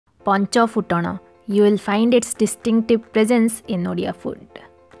Pancha Phutana. You will find its distinctive presence in Odia food.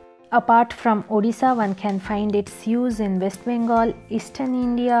 Apart from Odisha, one can find its use in West Bengal, Eastern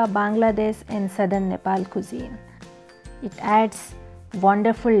India, Bangladesh and Southern Nepal cuisine. It adds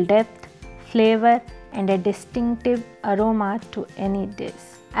wonderful depth, flavor and a distinctive aroma to any dish.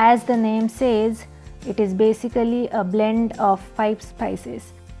 As the name says, it is basically a blend of 5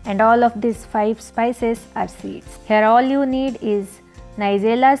 spices, and all of these 5 spices are seeds. Here all you need is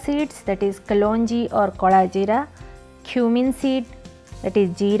Nigella seeds, that is kalonji or kola jeera, cumin seed, that is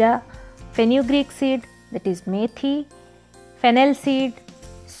jeera, fenugreek seed, that is methi, fennel seed,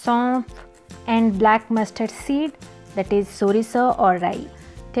 saunf and black mustard seed, that is soriso or rai.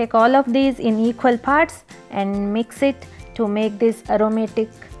 Take all of these in equal parts and mix it to make this aromatic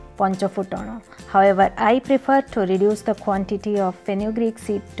Pancha Phutana. However, I prefer to reduce the quantity of fenugreek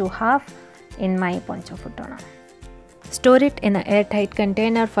seed to half in my Pancha Phutana. Store it in an airtight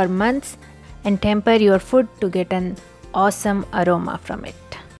container for months and temper your food to get an awesome aroma from it.